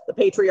 the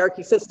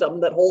patriarchy system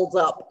that holds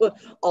up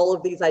all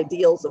of these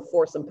ideals of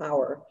force and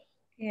power.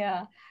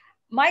 Yeah.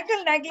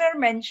 Michael Negler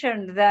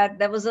mentioned that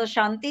there was a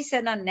Shanti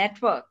Sena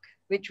network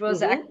which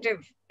was active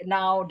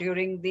now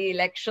during the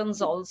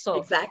elections also.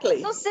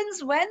 Exactly. So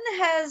since when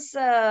has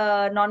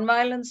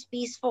Nonviolent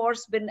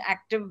Peaceforce been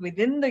active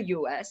within the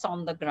US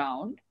on the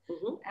ground?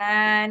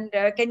 And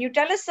can you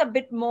tell us a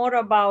bit more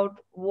about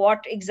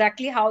what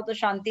exactly how the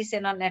Shanti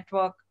Sena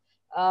network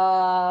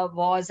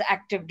was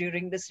active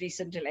during this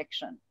recent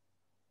election?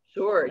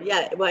 Sure.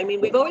 Yeah. Well, I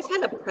mean, we've always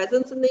had a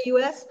presence in the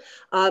U.S.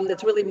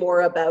 That's really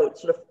more about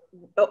sort of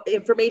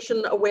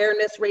information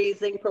awareness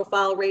raising,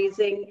 profile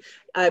raising.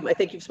 I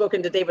think you've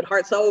spoken to David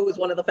Hartsoe, who's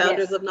one of the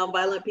founders of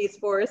Nonviolent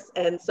Peaceforce,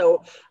 and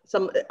so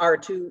our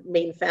two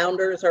main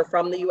founders are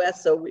from the U.S.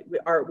 So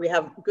we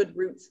have good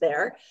roots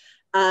there.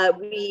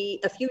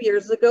 A few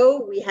years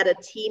ago, we had a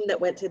team that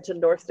went into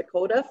North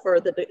Dakota for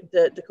the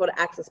Dakota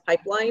Access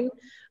Pipeline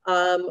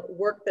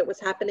work that was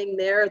happening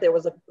there. There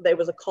was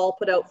a call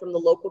put out from the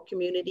local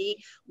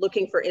community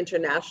looking for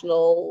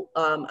international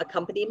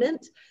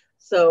accompaniment.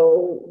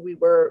 So we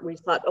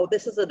thought, oh,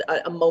 this is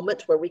a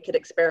moment where we could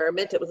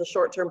experiment. It was a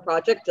short-term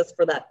project just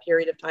for that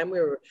period of time.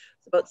 It was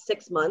about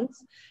 6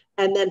 months.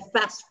 And then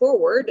fast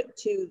forward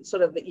to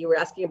sort of, you were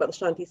asking about the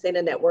Shanti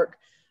Sena network.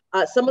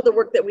 Some of the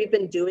work that we've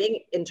been doing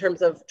in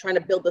terms of trying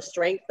to build the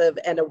strength of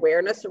and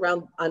awareness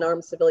around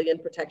unarmed civilian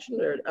protection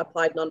or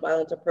applied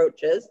nonviolent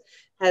approaches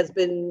has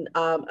been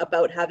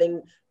about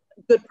having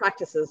good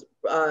practices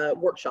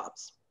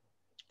workshops.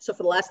 So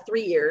for the last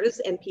 3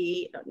 years,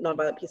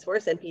 Nonviolent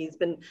Peaceforce, NP has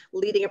been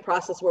leading a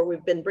process where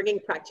we've been bringing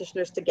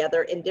practitioners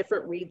together in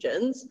different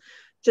regions,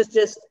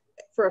 just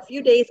for a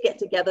few days, get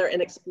together and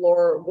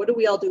explore what do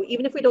we all do,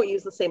 even if we don't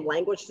use the same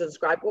language to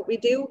describe what we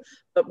do,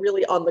 but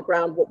really on the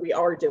ground, what we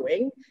are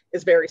doing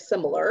is very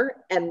similar.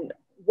 And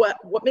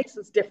what makes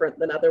us different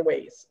than other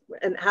ways?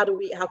 And how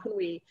can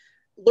we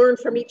learn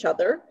from each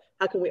other?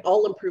 How can we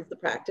all improve the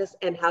practice?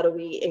 And how do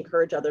we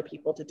encourage other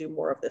people to do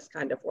more of this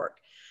kind of work?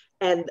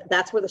 And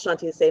that's where the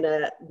Shanti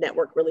Sena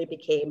network really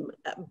became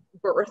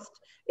birthed,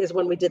 is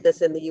when we did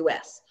this in the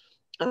US.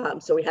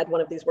 So we had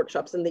one of these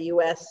workshops in the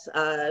US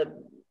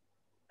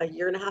a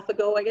year and a half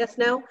ago, I guess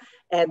now.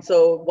 And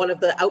so one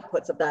of the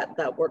outputs of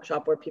that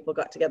workshop where people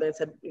got together and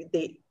said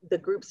the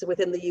groups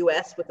within the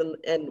US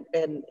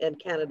and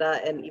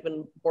Canada and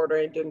even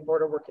doing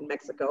border work in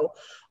Mexico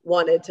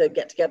wanted to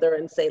get together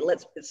and say,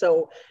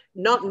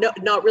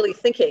 not really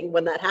thinking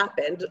when that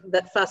happened,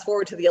 that fast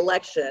forward to the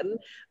election,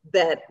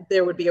 that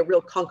there would be a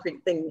real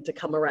concrete thing to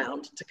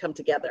come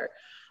together.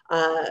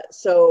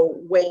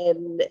 So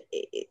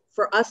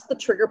for us, the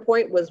trigger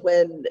point was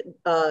when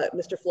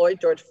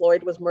George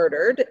Floyd was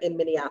murdered in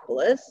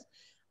Minneapolis.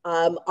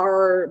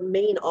 Our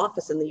main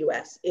office in the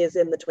US is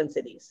in the Twin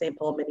Cities, St.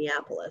 Paul,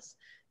 Minneapolis.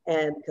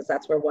 And because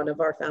that's where one of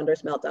our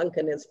founders, Mel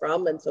Duncan, is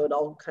from. And so it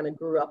all kind of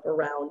grew up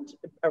around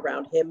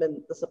him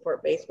and the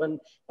support base when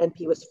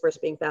NP was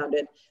first being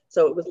founded.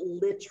 So it was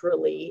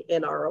literally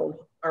in our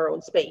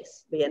own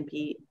space, the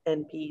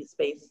NP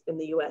space in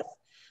the US.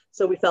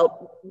 So we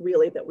felt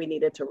really that we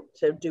needed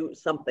to do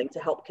something to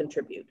help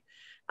contribute.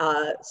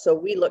 So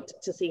we looked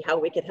to see how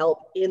we could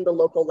help in the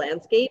local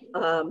landscape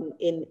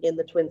in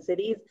the Twin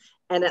Cities.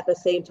 And at the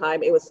same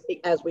time, it was,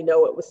 as we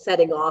know, it was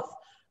setting off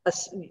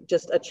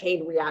just a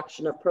chain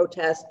reaction of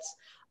protests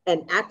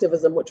and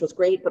activism, which was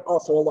great, but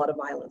also a lot of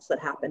violence that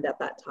happened at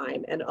that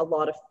time and a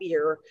lot of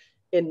fear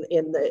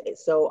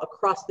so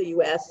across the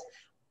US,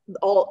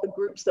 all the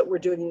groups that were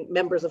doing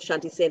members of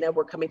Shanti Sena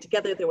were coming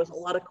together. There was a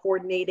lot of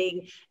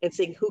coordinating and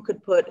seeing who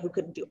could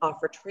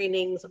offer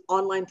trainings,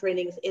 online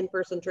trainings,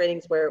 in-person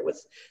trainings where it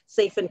was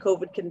safe in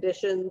COVID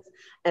conditions,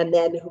 and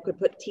then who could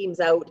put teams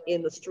out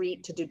in the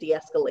street to do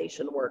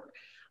de-escalation work.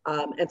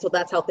 And so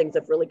that's how things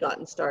have really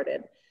gotten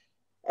started.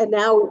 And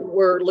now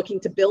we're looking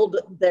to build,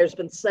 there's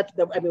been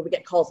we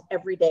get calls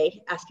every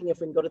day asking if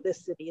we can go to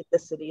this city,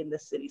 this city, and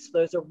this city. So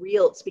there's a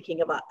real,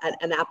 speaking of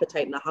an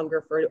appetite and a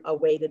hunger for a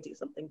way to do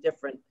something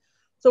different.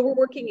 So we're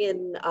working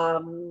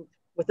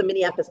with the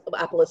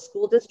Minneapolis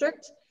School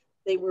District.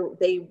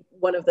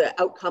 One of the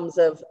outcomes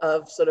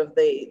of sort of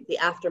the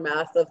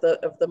aftermath of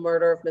the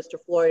murder of Mr.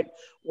 Floyd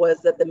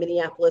was that the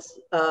Minneapolis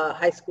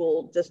High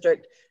School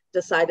District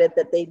decided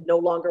that they no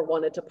longer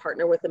wanted to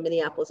partner with the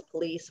Minneapolis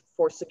police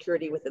for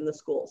security within the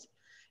schools.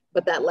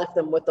 But that left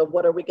them with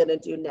what are we going to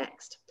do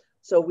next?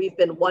 So we've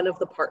been one of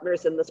the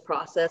partners in this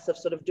process of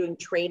sort of doing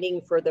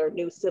training for their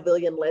new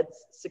civilian-led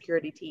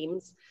security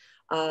teams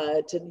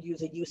to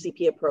use a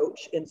UCP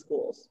approach in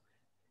schools.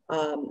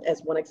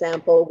 As one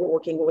example, we're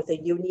working with a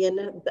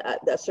union,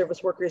 the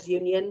Service Workers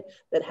Union,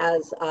 that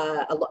has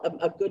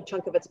a good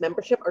chunk of its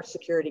membership are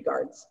security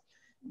guards.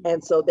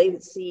 And so they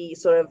see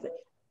sort of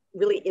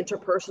really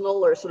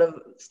interpersonal or sort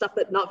of stuff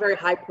that not very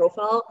high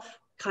profile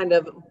kind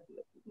of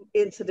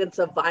incidents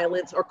of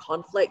violence or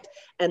conflict,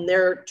 and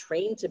they're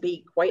trained to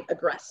be quite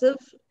aggressive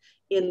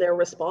in their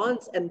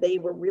response, and they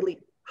were really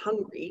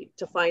hungry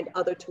to find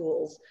other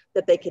tools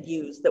that they could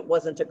use that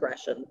wasn't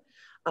aggression.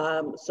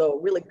 So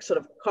really sort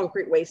of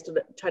concrete ways to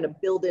try to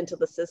build into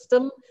the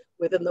system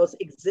within those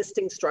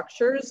existing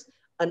structures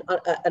a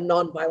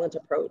nonviolent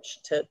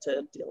approach to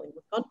dealing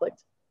with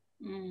conflict.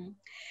 Mm.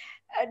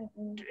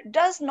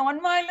 does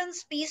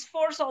Nonviolence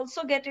Peaceforce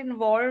also get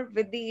involved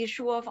with the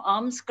issue of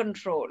arms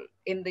control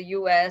in the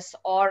US,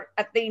 or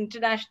at the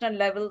international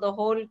level, the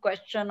whole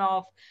question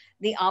of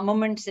the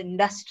armaments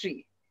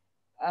industry,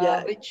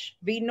 Yeah, which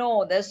we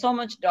know there's so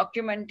much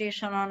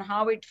documentation on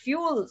how it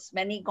fuels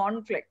many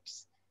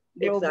conflicts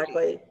globally.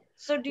 exactly.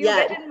 So do you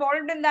Yeah, get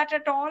involved in that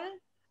at all?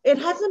 it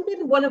hasn't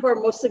been one of our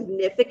most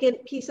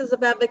significant pieces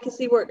of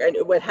advocacy work.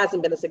 It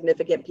hasn't been a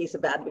significant piece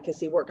of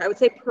advocacy work. I would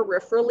say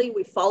peripherally,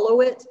 we follow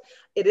it.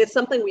 It is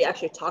something we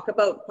actually talk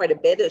about quite a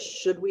bit, is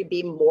should we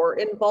be more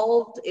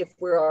involved if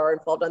we are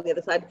involved on the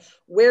other side?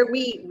 Where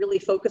we really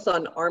focus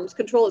on arms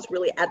control is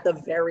really at the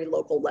very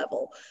local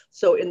level.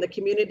 So in the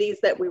communities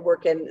that we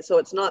work in, so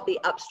it's not the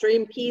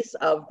upstream piece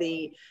of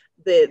the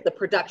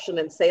production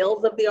and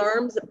sales of the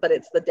arms, but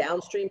it's the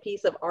downstream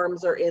piece of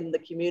arms are in the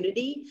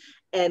community,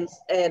 and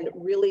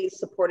really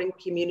supporting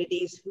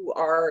communities who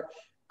are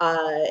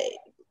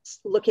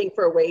looking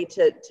for a way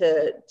to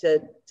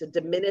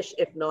diminish,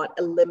 if not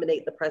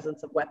eliminate, the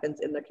presence of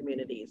weapons in their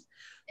communities.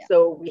 Yeah.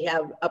 So we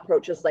have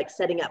approaches like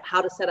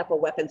how to set up a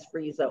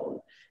weapons-free zone,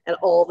 and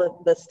all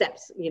the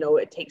steps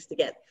it takes to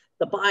get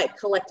the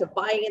collective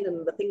buy-in,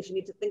 and the things you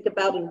need to think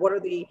about, and what are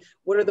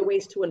the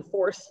ways to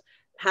enforce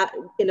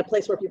in a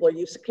place where people are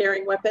used to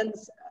carrying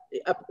weapons,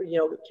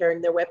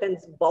 carrying their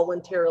weapons,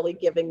 voluntarily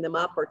giving them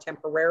up or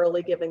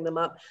temporarily giving them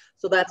up.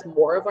 So that's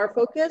more of our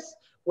focus,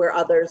 where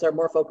others are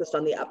more focused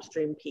on the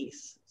upstream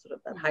piece, sort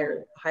of that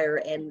higher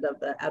end of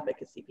the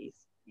advocacy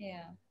piece.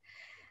 Yeah.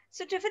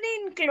 So Tiffany,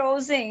 in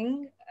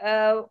closing,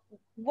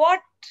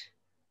 what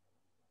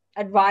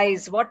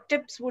advice, what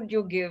tips would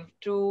you give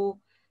to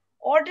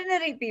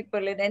ordinary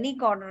people in any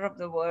corner of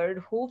the world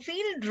who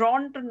feel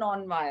drawn to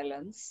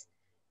nonviolence,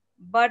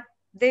 but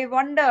they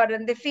wonder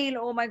and they feel,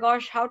 oh my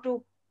gosh, how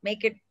to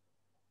make it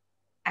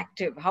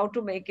active, how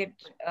to make it,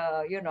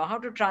 how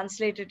to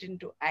translate it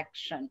into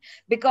action,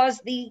 because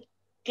the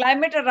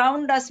climate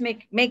around us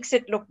makes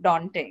it look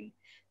daunting.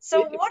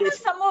 So what are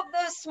some of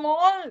the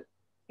small,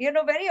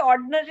 very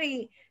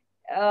ordinary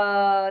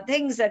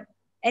things that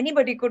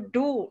anybody could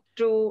do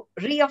to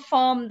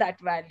reaffirm that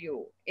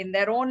value in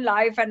their own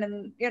life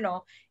and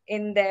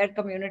in their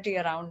community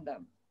around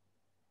them?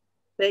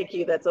 Thank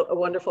you. That's a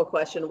wonderful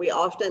question. We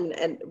often,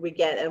 and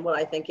what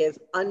I think is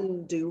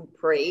undue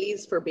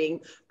praise for being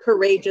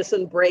courageous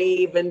and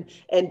brave and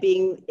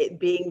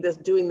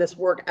doing this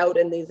work out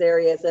in these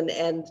areas.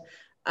 And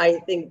I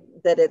think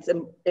that it's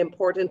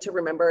important to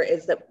remember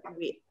is that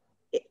we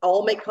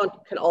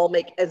can all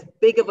make as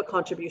big of a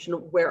contribution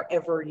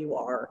wherever you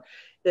are.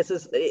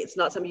 It's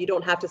not something you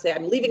don't have to say,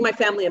 I'm leaving my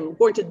family, I'm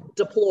going to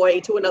deploy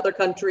to another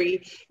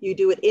country. You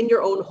do it in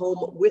your own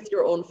home, with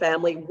your own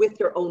family, with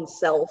your own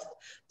self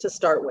to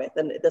start with.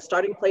 And the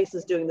starting place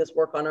is doing this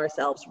work on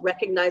ourselves,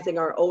 recognizing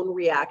our own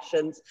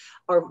reactions,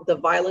 the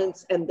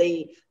violence and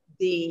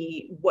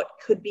what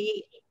could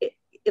be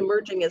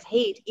emerging as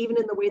hate, even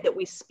in the way that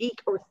we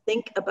speak or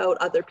think about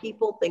other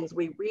people, things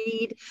we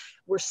read.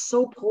 We're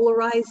so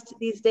polarized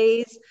these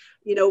days.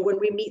 When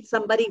we meet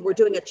somebody, we're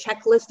doing a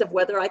checklist of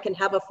whether I can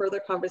have a further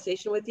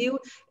conversation with you.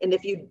 And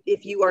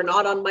if you are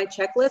not on my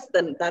checklist,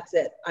 then that's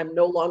it. I'm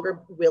no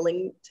longer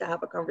willing to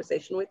have a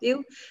conversation with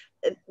you.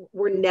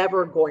 We're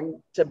never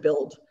going to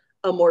build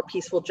a more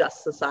peaceful,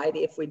 just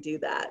society if we do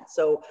that.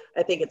 So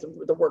I think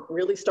the work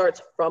really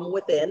starts from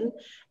within,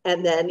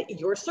 and then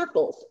your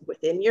circles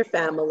within your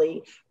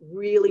family,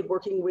 really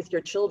working with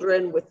your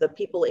children, with the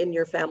people in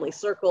your family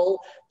circle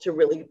to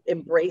really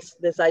embrace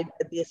this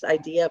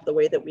idea of the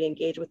way that we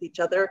engage with each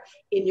other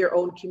in your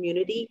own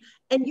community.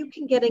 And you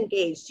can get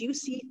engaged. You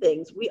see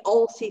things, we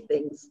all see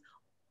things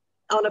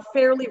on a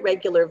fairly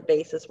regular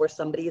basis where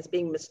somebody is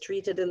being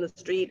mistreated in the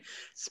street,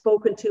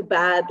 spoken to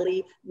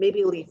badly,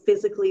 maybe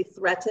physically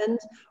threatened,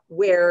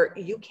 where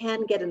you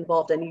can get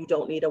involved and you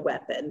don't need a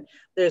weapon.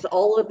 There's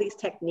all of these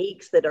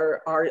techniques that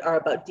are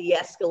about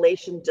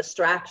de-escalation,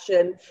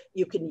 distraction.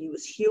 You can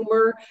use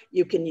humor,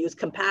 you can use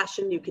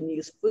compassion, you can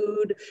use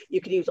food, you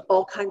can use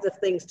all kinds of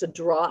things to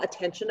draw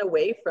attention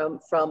away from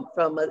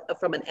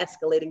an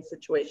escalating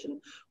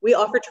situation. We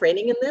offer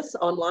training in this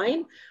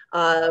online.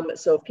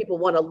 So if people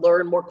want to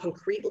learn more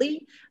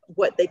concretely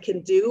what they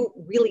can do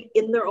really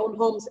in their own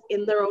homes,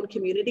 in their own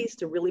communities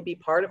to really be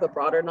part of a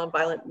broader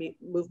nonviolent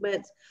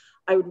movement,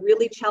 I would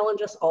really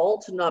challenge us all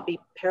to not be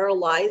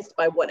paralyzed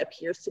by what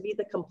appears to be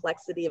the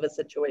complexity of a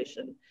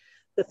situation.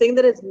 The thing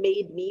that has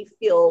made me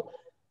feel,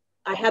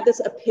 I had this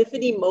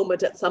epiphany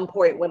moment at some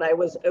point when I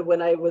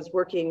was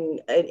working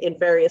in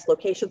various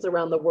locations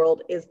around the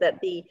world, is that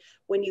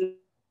when you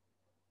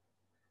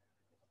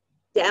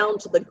down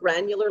to the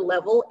granular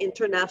level,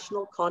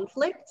 international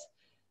conflict,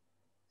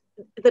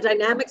 the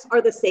dynamics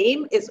are the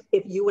same as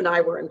if you and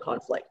I were in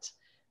conflict.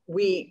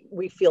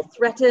 we feel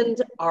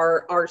threatened,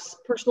 our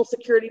personal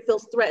security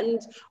feels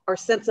threatened, our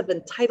sense of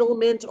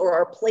entitlement or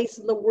our place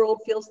in the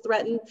world feels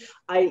threatened.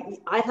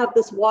 I have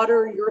this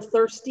water, you're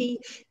thirsty,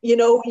 you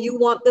know, you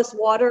want this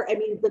water. I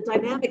mean, the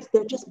dynamics,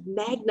 they're just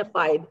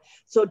magnified.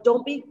 So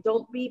don't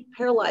be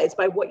paralyzed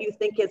by what you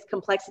think is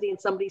complexity and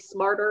somebody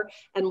smarter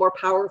and more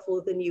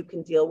powerful than you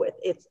can deal with.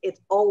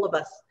 It's all of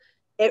us.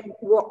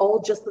 We're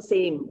all just the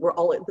same. We're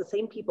all the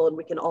same people, and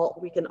we can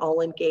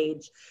all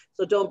engage.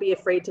 So don't be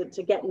afraid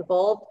to get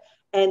involved.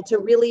 And to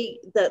really,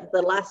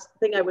 the last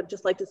thing I would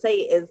just like to say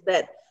is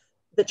that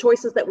the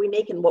choices that we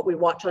make and what we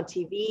watch on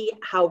TV,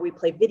 how we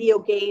play video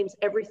games,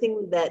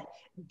 everything that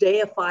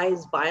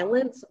deifies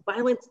violence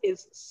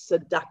is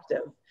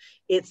seductive.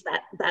 It's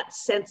that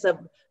sense of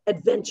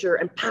adventure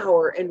and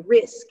power and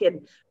risk.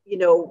 And, you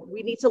know,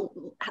 we need to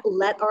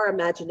let our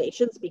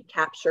imaginations be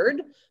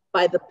captured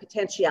by the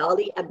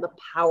potentiality and the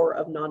power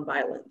of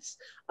nonviolence,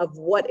 of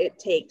what it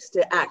takes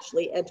to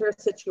actually enter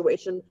a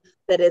situation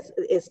that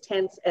is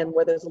tense and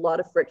where there's a lot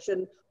of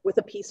friction with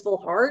a peaceful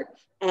heart,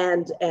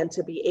 and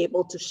to be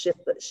able to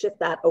shift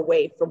that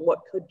away from what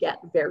could get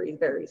very,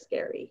 very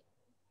scary.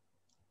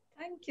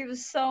 Thank you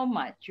so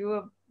much. You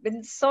have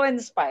been so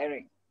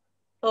inspiring.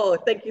 Oh,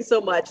 thank you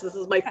so much. This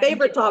is my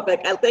favorite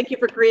topic. I thank you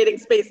for creating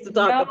space to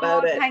talk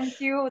about it.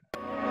 Thank you.